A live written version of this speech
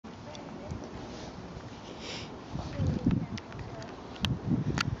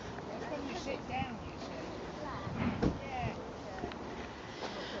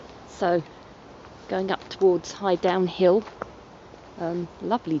So, going up towards Highdown Hill.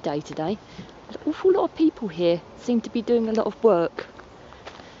 Lovely day today. There's an awful lot of people here. Seem to be doing a lot of work.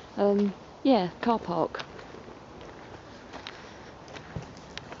 Yeah, car park.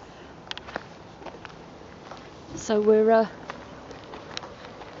 So we'll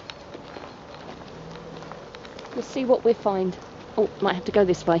see what we find. Oh, might have to go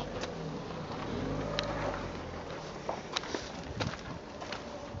this way.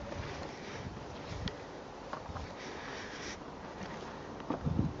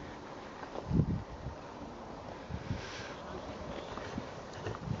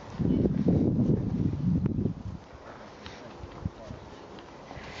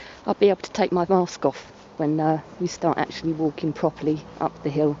 I'll be able to take my mask off when we start actually walking properly up the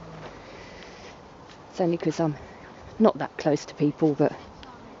hill. It's only because I'm not that close to people, but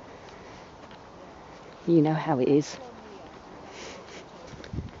you know how it is.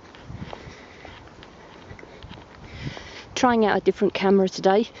 Trying out a different camera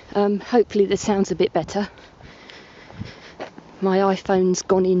today. Hopefully the sound's a bit better. My iPhone's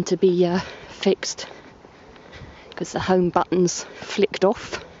gone in to be fixed because the home button's flicked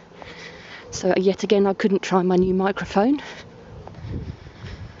off. So yet again I couldn't try my new microphone.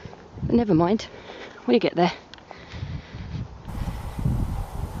 But never mind, we'll get there.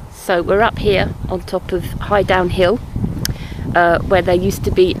 So we're up here on top of Highdown Hill, where there used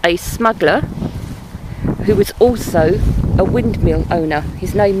to be a smuggler who was also a windmill owner.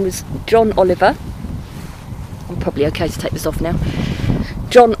 His name was John Olliver. I'm probably okay to take this off now.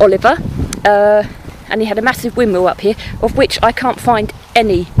 John Olliver, and he had a massive windmill up here, of which I can't find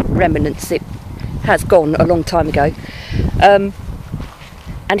any remnants. It has gone a long time ago.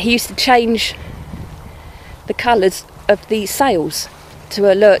 And he used to change the colours of the sails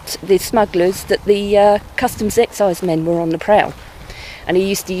to alert the smugglers that the customs excise men were on the prowl. And he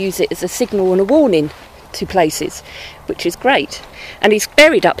used to use it as a signal and a warning to places, which is great. And he's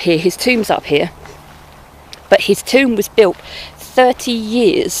buried up here, his tomb's up here. But his tomb was built 30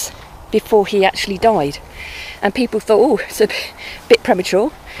 years before he actually died. And people thought, oh, it's a bit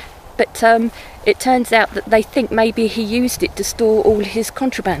premature. But it turns out that they think maybe he used it to store all his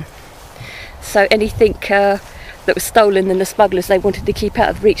contraband. So anything that was stolen and the smugglers they wanted to keep out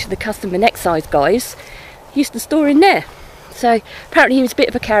of reach of the custom and excise guys used to store in there. So apparently he was a bit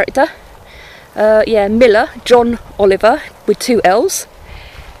of a character. Yeah, Miller, John Olliver, with 2 L's.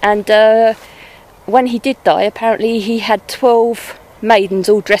 And when he did die, apparently he had 12 maidens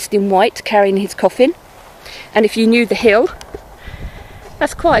all dressed in white carrying his coffin. And if you knew the hill,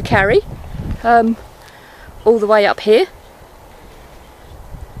 that's quite a carry, all the way up here.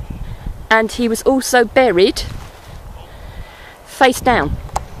 And he was also buried face down,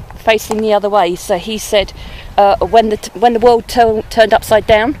 facing the other way. So he said when the world turned upside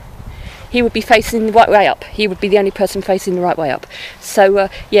down, he would be facing the right way up. He would be the only person facing the right way up. So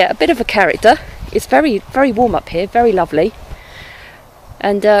yeah, a bit of a character. It's very, very warm up here, very lovely.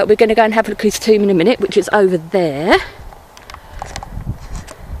 And we're going to go and have a look at his tomb in a minute, which is over there.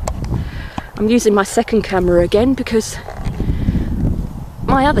 I'm using my second camera again because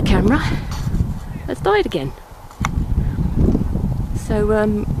my other camera has died again. So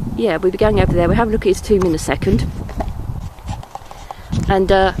yeah, we'll be going over there. We'll have a look at his tomb in a second. And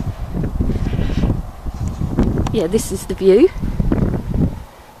yeah, this is the view.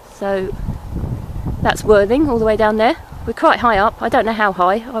 So that's Worthing all the way down there. We're quite high up. I don't know how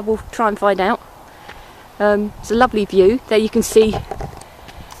high. I will try and find out. It's a lovely view. There you can see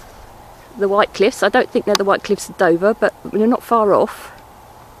the White Cliffs. I don't think they're the White Cliffs of Dover, but they're not far off.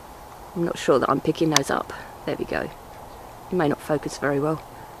 I'm not sure that I'm picking those up. There we go. It may not focus very well.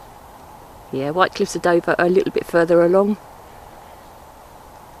 Yeah, White Cliffs of Dover are a little bit further along.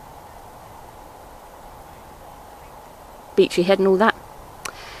 Beachy Head and all that.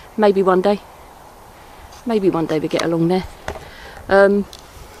 Maybe one day. Maybe one day we get along there.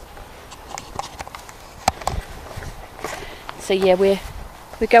 So yeah, we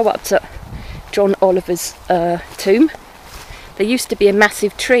go up to John Olliver's tomb. There used to be a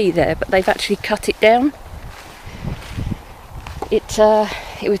massive tree there, but they've actually cut it down.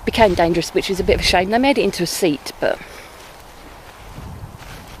 It became dangerous, which is a bit of a shame. They made it into a seat, but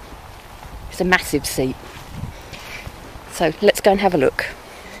it's a massive seat. So let's go and have a look.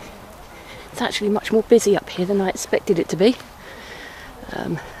 It's actually much more busy up here than I expected it to be.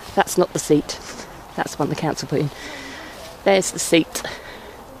 That's not the seat. That's one the council put in. There's the seat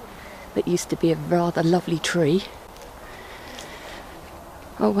that used to be a rather lovely tree.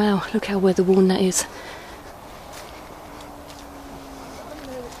 Oh wow, look how weather worn that is.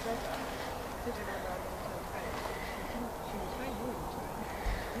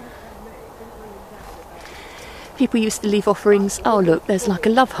 People used to leave offerings. Oh look, there's like a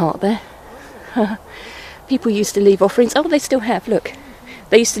love heart there. People used to leave offerings. Oh, they still have, look.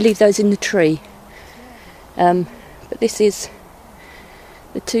 They used to leave those in the tree. But this is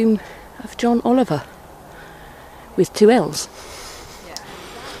the tomb of John Olliver with 2 L's.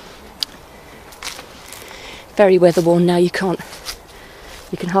 Very weather worn now, you can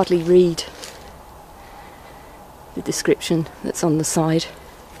hardly read the description that's on the side.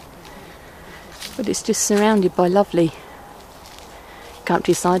 But it's just surrounded by lovely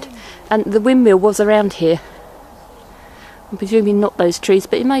countryside. And the windmill was around here. I'm presuming not those trees,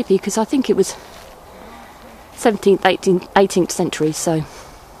 but it may be, because I think it was 17th, 18th century, so.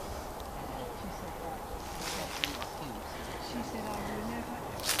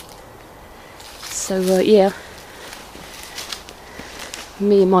 So, yeah.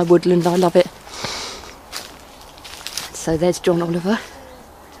 Me and my woodland, I love it. So there's John Olliver.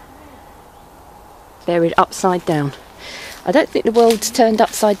 Buried upside down. I don't think the world's turned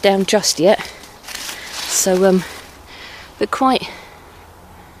upside down just yet. So, but quite...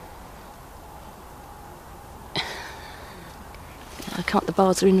 I can't, the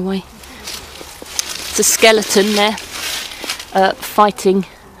bars are in the way. It's a skeleton there, fighting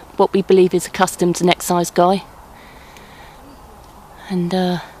what we believe is a customs and excise guy. And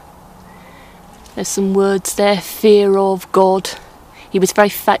there's some words there, fear of God. He was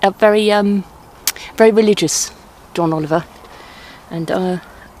very religious, John Olliver. And I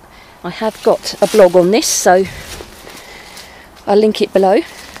have got a blog on this, so I'll link it below.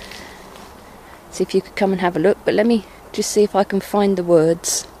 See if you could come and have a look. But let me just see if I can find the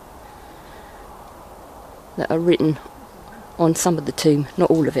words that are written on some of the tomb, not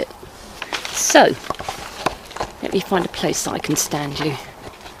all of it. So, let me find a place that I can stand you.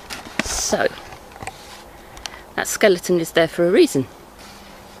 So, that skeleton is there for a reason.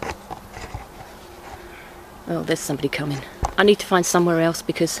 Oh, there's somebody coming. I need to find somewhere else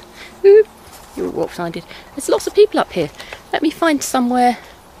because you're all lopsided. There's lots of people up here. Let me find somewhere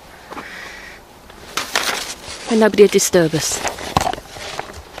where nobody will disturb us.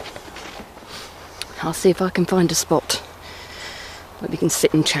 I'll see if I can find a spot where we can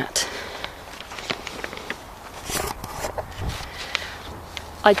sit and chat.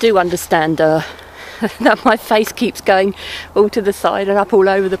 I do understand that my face keeps going all to the side and up all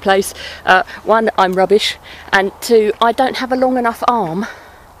over the place. One, I'm rubbish, and 2, I don't have a long enough arm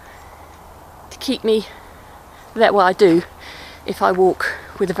to keep me there. Well, I do if I walk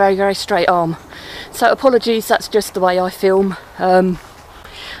with a very, very straight arm. So apologies, that's just the way I film. I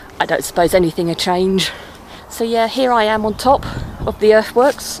don't suppose anything will change. So yeah, here I am on top of the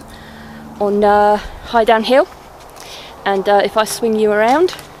earthworks on Highdown Hill. And if I swing you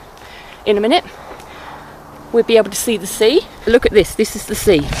around in a minute, we'll be able to see the sea. Look at this, this is the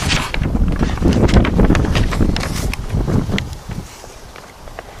sea.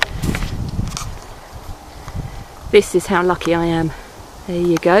 This is how lucky I am. There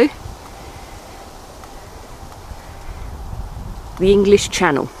you go. The English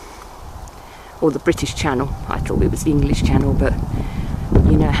Channel. Or the British Channel. I thought it was the English Channel, but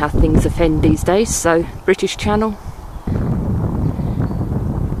you know how things offend these days. So, British Channel.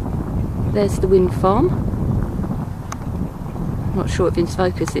 There's the wind farm. Not sure if it's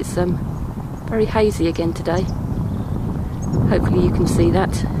focused. It's very hazy again today. Hopefully you can see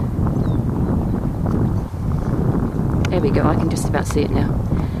that. There we go, I can just about see it now.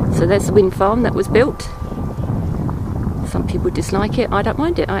 So there's the wind farm that was built. Some people dislike it. I don't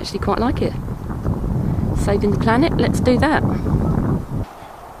mind it. I actually quite like it. Saving the planet, let's do that.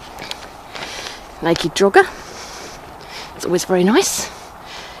 Naked jogger. It's always very nice.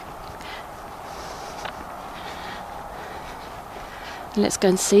 Let's go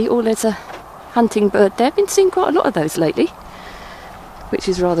and see. Oh, there's a hunting bird there. I've been seeing quite a lot of those lately, which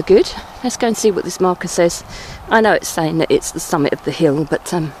is rather good. Let's go and see what this marker says. I know it's saying that it's the summit of the hill,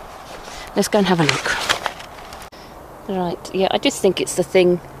 but let's go and have a look. Right, yeah, I just think it's the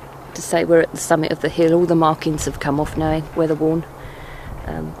thing to say we're at the summit of the hill. All the markings have come off now, weather worn.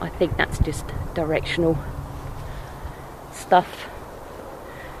 I think that's just directional stuff.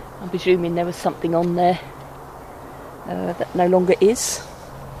 I'm presuming there was something on there that no longer is.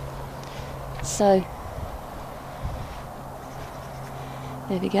 So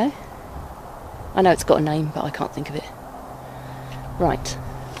there we go. I know it's got a name, but I can't think of it. Right.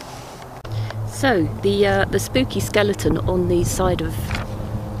 So the spooky skeleton on the side of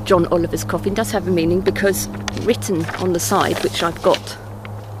John Olliver's coffin does have a meaning, because written on the side, which I've got,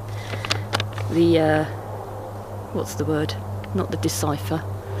 the what's the word? Not the decipher.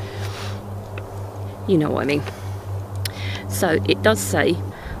 You know what I mean. So it does say,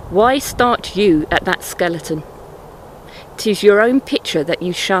 "Why start you at that skeleton? 'Tis your own picture that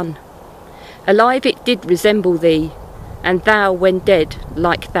you shun. Alive it did resemble thee, and thou, when dead,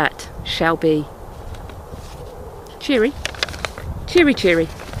 like that shall be. Cheery. Cheery, cheery.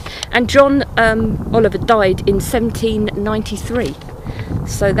 And John Olliver died in 1793.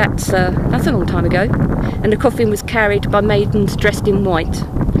 So that's a long time ago. And the coffin was carried by maidens dressed in white.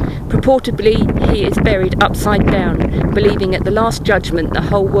 Purportedly, he is buried upside down, believing at the Last Judgment the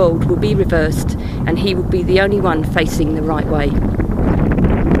whole world will be reversed and he will be the only one facing the right way.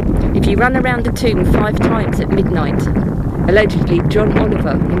 If you run around the tomb 5 times at midnight, allegedly John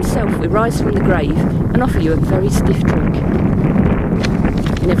Olliver himself will rise from the grave and offer you a very stiff drink.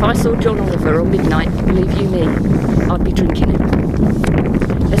 And if I saw John Olliver on midnight, believe you me, I'd be drinking it.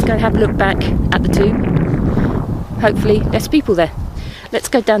 Let's go have a look back at the tomb. Hopefully there's people there. Let's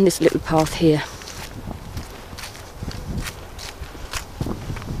go down this little path here.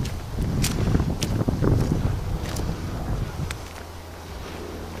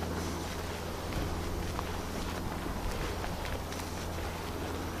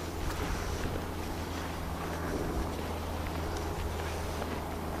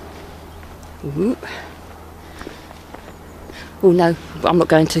 Ooh. Oh no, I'm not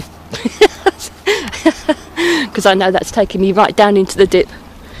going to. Because I know that's taking me right down into the dip,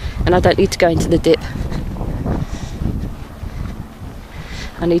 and I don't need to go into the dip.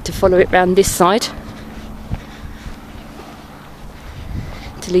 I need to follow it round this side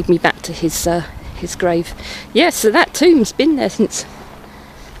to lead me back to his grave. Yeah, so that tomb's been there since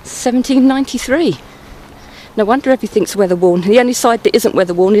 1793. No wonder everything's weather worn. The only side that isn't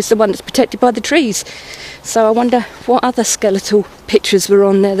weather worn is the one that's protected by the trees. So I wonder what other skeletal pictures were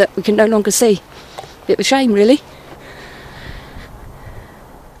on there that we can no longer see. Bit of a shame, really.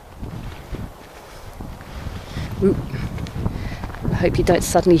 Ooh. I hope you don't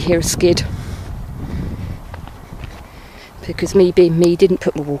suddenly hear a skid. Because me being me, didn't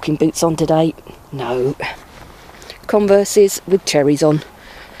put my walking boots on today. No. Converses with cherries on.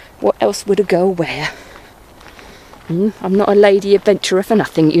 What else would a girl wear? I'm not a lady adventurer for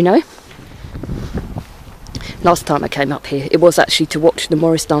nothing, you know. Last time I came up here, it was actually to watch the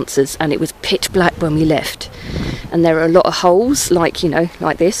Morris dancers, and it was pitch black when we left. And there are a lot of holes, like, you know,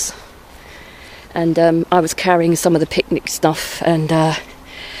 like this. And I was carrying some of the picnic stuff, and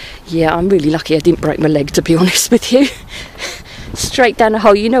yeah, I'm really lucky I didn't break my leg, to be honest with you. Straight down a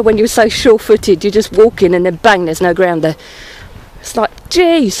hole. You know when you're so sure-footed, you're just walking and then bang, there's no ground there. It's like,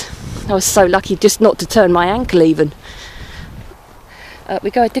 jeez. I was so lucky just not to turn my ankle even. We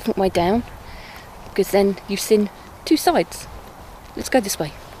go a different way down, because then you've seen 2 sides. Let's go this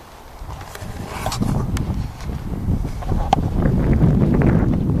way.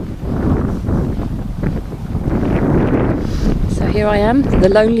 So here I am, the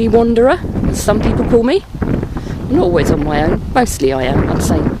lonely wanderer, as some people call me. I'm not always on my own, mostly I am. I'd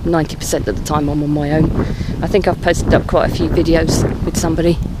say 90% of the time I'm on my own. I think I've posted up quite a few videos with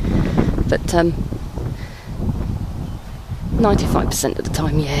somebody, but 95% of the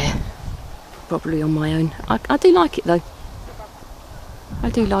time, yeah, probably on my own. I do like it though. I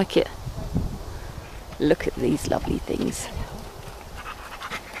do like it. Look at these lovely things.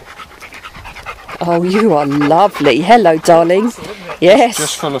 Oh, you are lovely. Hello, darling. Yes.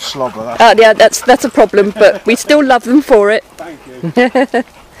 Just full of slobber. Oh, yeah, that's a problem, but we still love them for it. Thank you.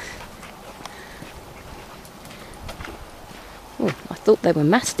 Oh, I thought they were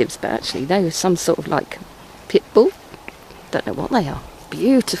mastiffs, but actually they were some sort of like pit bull. Don't know what they are.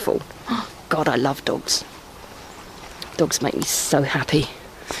 Beautiful. Oh, God, I love dogs. Dogs make me so happy.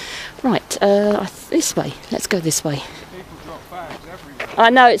 Right, this way. Let's go this way. People drop bags everywhere. I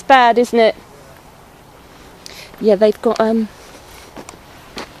know, it's bad, isn't it? Yeah, they've got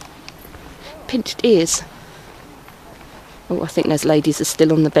pinched ears. Oh, I think those ladies are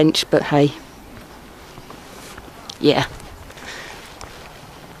still on the bench, but hey. Yeah.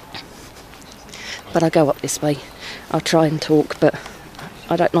 But I go up this way. I'll try and talk, but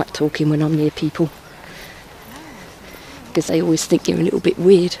I don't like talking when I'm near people, because they always think you're a little bit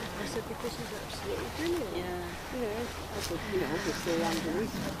weird.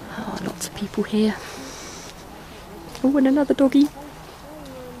 Oh, lots of people here. Oh, and another doggy.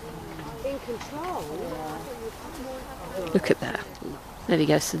 Look at that. There we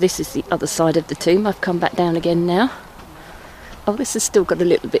go. So this is the other side of the tomb. I've come back down again now. Oh, this has still got a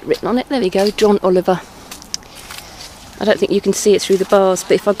little bit written on it. There we go. John Olliver. I don't think you can see it through the bars,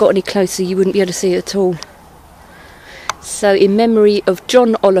 but if I got any closer you wouldn't be able to see it at all. So in memory of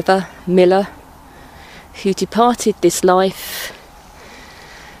John Olliver Miller, who departed this life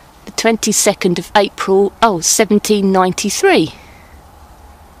the 22nd of April, 1793,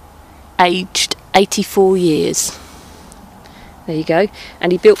 aged 84 years. There you go.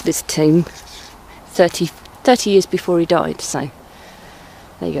 And he built this tomb 30 years before he died, so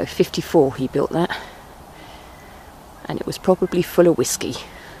there you go, 54 he built that. And it was probably full of whiskey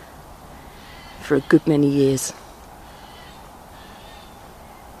for a good many years.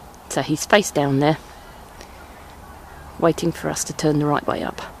 So he's face down there, waiting for us to turn the right way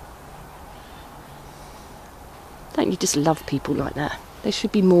up. Don't you just love people like that? There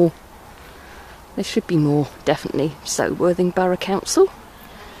should be more. There should be more, definitely. So, Worthing Borough Council.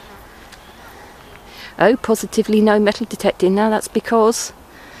 Oh, positively no metal detecting. Now that's because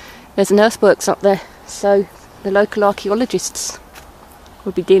there's an earthworks up there. So the local archaeologists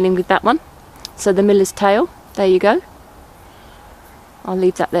will be dealing with that one. So the Miller's Tale, there you go. I'll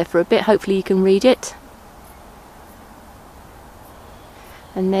leave that there for a bit. Hopefully you can read it.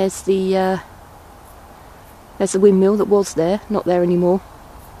 And there's the windmill that was there, not there anymore.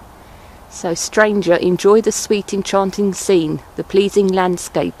 So, stranger, enjoy the sweet enchanting scene, the pleasing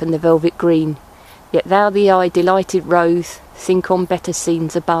landscape and the velvet green. Yet thou the eye delighted rove, think on better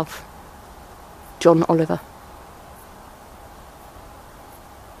scenes above. John Olliver.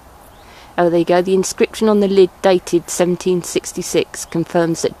 Oh, there you go. The inscription on the lid, dated 1766,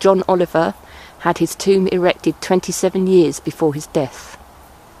 confirms that John Olliver had his tomb erected 27 years before his death.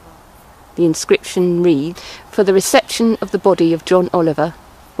 The inscription reads, "For the reception of the body of John Olliver,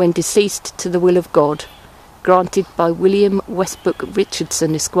 when deceased to the will of God, granted by William Westbrook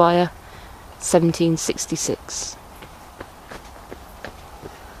Richardson, Esquire, 1766.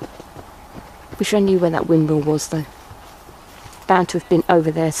 Wish I knew where that windmill was, though. Bound to have been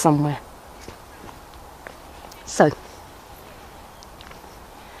over there somewhere. So,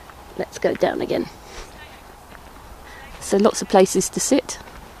 let's go down again. So lots of places to sit,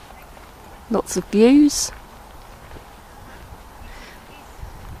 lots of views,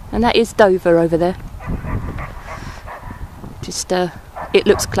 and that is Dover over there. Just it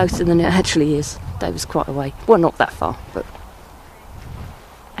looks closer than it actually is. Dover's quite a way. Well, not that far, but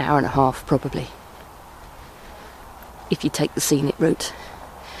hour and a half probably, if you take the scenic route.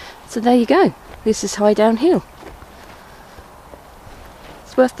 So there you go. This is Highdown Hill.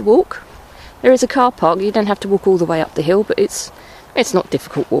 It's worth the walk. There is a car park. You don't have to walk all the way up the hill, but it's not a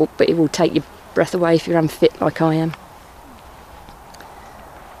difficult walk, but it will take your breath away if you're unfit like I am.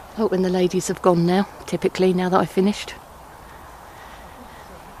 Oh, and the ladies have gone now, typically, now that I've finished.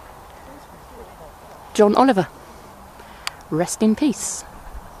 John Olliver. Rest in peace.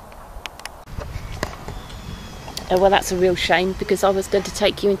 Oh, well, that's a real shame, because I was going to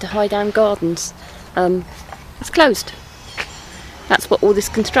take you into Highdown Gardens. It's closed. That's what all this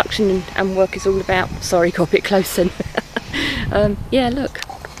construction and work is all about. Sorry, got a bit close then. Yeah, look.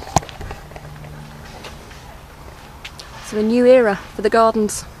 So a new era for the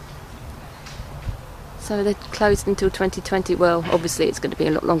gardens. So they're closed until 2020. Well, obviously it's going to be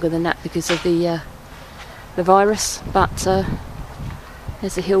a lot longer than that because of the virus. But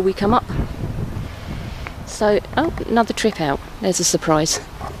there's a hill we come up. So, oh, another trip out. There's a surprise.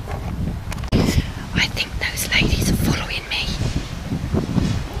 I think those ladies are following me.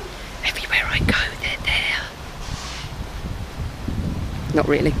 Everywhere I go, they're there. Not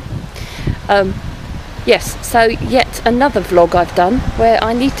really. Yes, so yet another vlog I've done where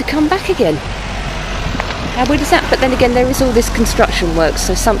I need to come back again. How weird is that? But then again, there is all this construction work,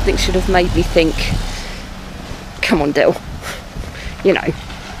 so something should have made me think, come on, Del. You know,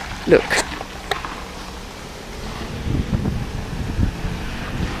 look.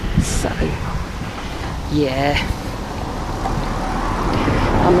 So, yeah.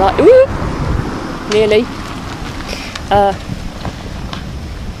 I'm like, ooh, nearly.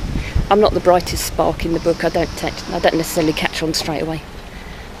 I'm not the brightest spark in the book. I don't necessarily catch on straight away.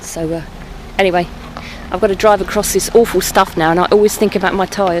 So, anyway, I've got to drive across this awful stuff now, and I always think about my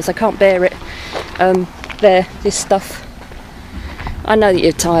tyres. I can't bear it. This stuff. I know that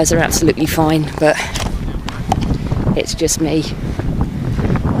your tyres are absolutely fine, but it's just me.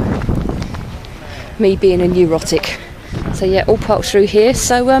 Me being a neurotic. So yeah, all parked through here.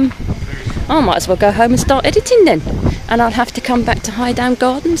 So I might as well go home and start editing then. And I'll have to come back to Highdown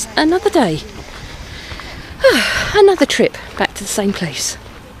Gardens another day. Another trip back to the same place.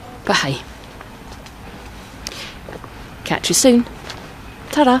 But hey, catch you soon.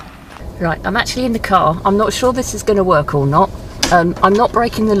 Ta-da. Right, I'm actually in the car. I'm not sure this is going to work or not. I'm not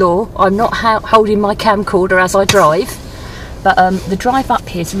breaking the law. I'm not holding my camcorder as I drive. But the drive up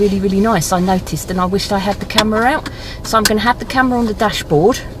here is really, really nice, I noticed, and I wished I had the camera out. So I'm going to have the camera on the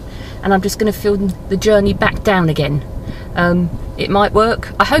dashboard, and I'm just going to film the journey back down again. It might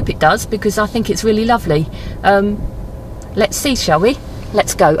work. I hope it does, because I think it's really lovely. Let's see, shall we?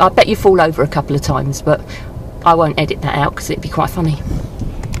 Let's go. I bet you fall over a couple of times, but I won't edit that out because it'd be quite funny.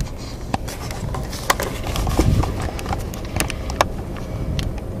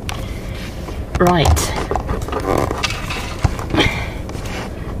 Right.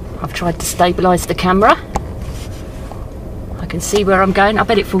 I've tried to stabilise the camera. I can see where I'm going. I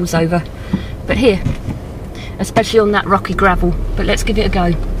bet it falls over. But here, especially on that rocky gravel. But let's give it a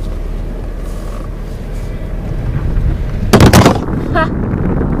go. Ha!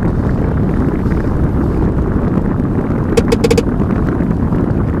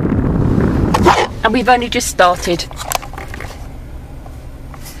 And we've only just started.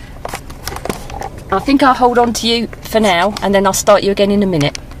 I think I'll hold on to you for now, and then I'll start you again in a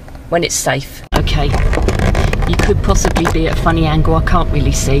minute when it's safe. Okay, you could possibly be at a funny angle, I can't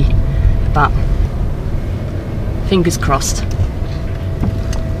really see, but fingers crossed.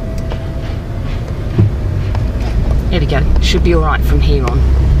 Here we go, should be alright from here on.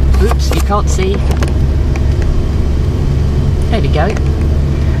 Oops, you can't see. There we go.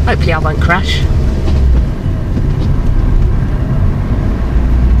 Hopefully I won't crash.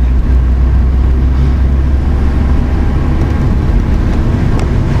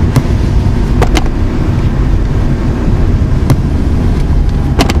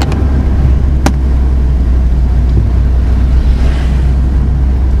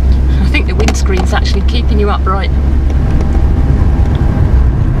 Screen's actually keeping you upright.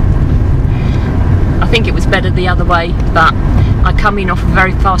 I think it was better the other way, but I come in off a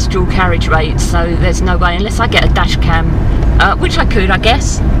very fast dual carriageway, so there's no way, unless I get a dash cam, which I could, I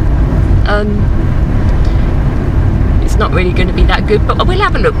guess. It's not really going to be that good, but we'll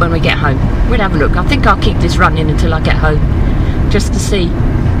have a look when we get home. We'll have a look. I think I'll keep this running until I get home, just to see.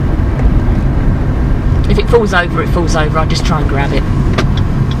 If it falls over, it falls over. I'll just try and grab it.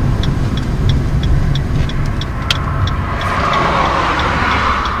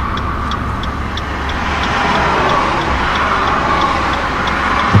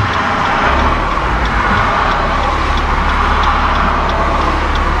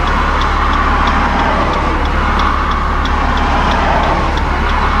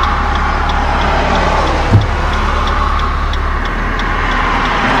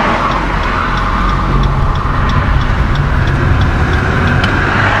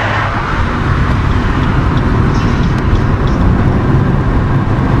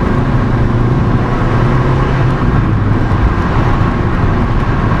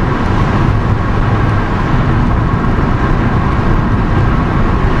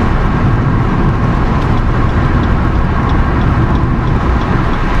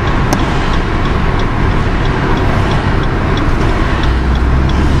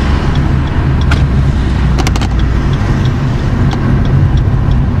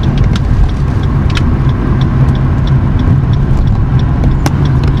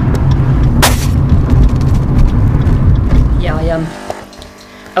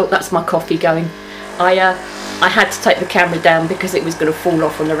 Oh, that's my coffee going. I had to take the camera down because it was going to fall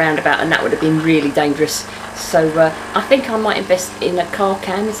off on the roundabout, and that would have been really dangerous. So I think I might invest in a car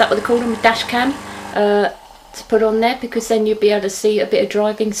cam, is that what they call them, a dash cam, to put on there, because then you'll be able to see a bit of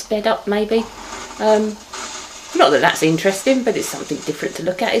driving sped up maybe. Not that that's interesting, but it's something different to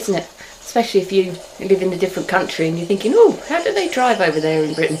look at, isn't it? Especially if you live in a different country and you're thinking, oh, how do they drive over there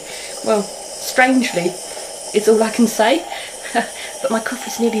in Britain? Well, strangely, it's all I can say. But my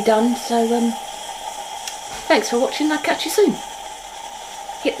coffee's nearly done, so thanks for watching. I'll catch you soon.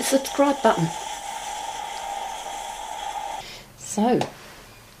 Hit the subscribe button. So,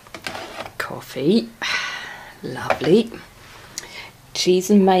 coffee, lovely.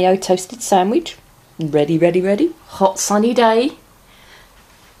 Cheese and mayo toasted sandwich, ready, ready, ready. Hot sunny day.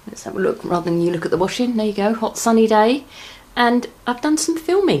 Let's have a look rather than you look at the washing. There you go, hot sunny day. And I've done some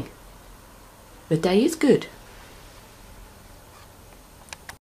filming. The day is good.